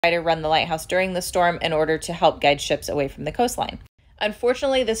to run the lighthouse during the storm in order to help guide ships away from the coastline.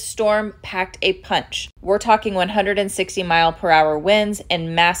 Unfortunately, the storm packed a punch. We're talking 160-mile-per-hour winds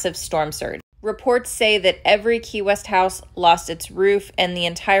and massive storm surge. Reports say that every Key West house lost its roof and the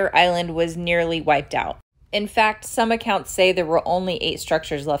entire island was nearly wiped out. In fact, some accounts say there were only 8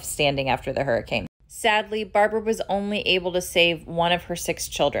 structures left standing after the hurricane. Sadly, Barbara was only able to save one of her 6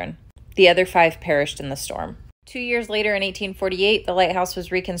 children. The other 5 perished in the storm. 2 years later, in 1848, the lighthouse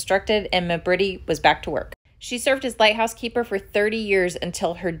was reconstructed and Mabrity was back to work. She served as lighthouse keeper for 30 years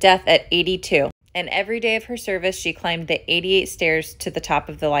until her death at 82, and every day of her service she climbed the 88 stairs to the top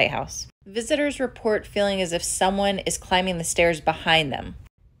of the lighthouse. Visitors report feeling as if someone is climbing the stairs behind them.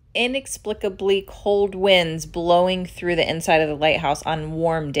 Inexplicably cold winds blowing through the inside of the lighthouse on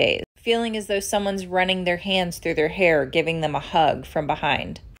warm days, feeling as though someone's running their hands through their hair, giving them a hug from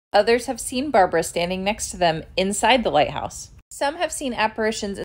behind. Others have seen Barbara standing next to them inside the lighthouse. Some have seen apparitions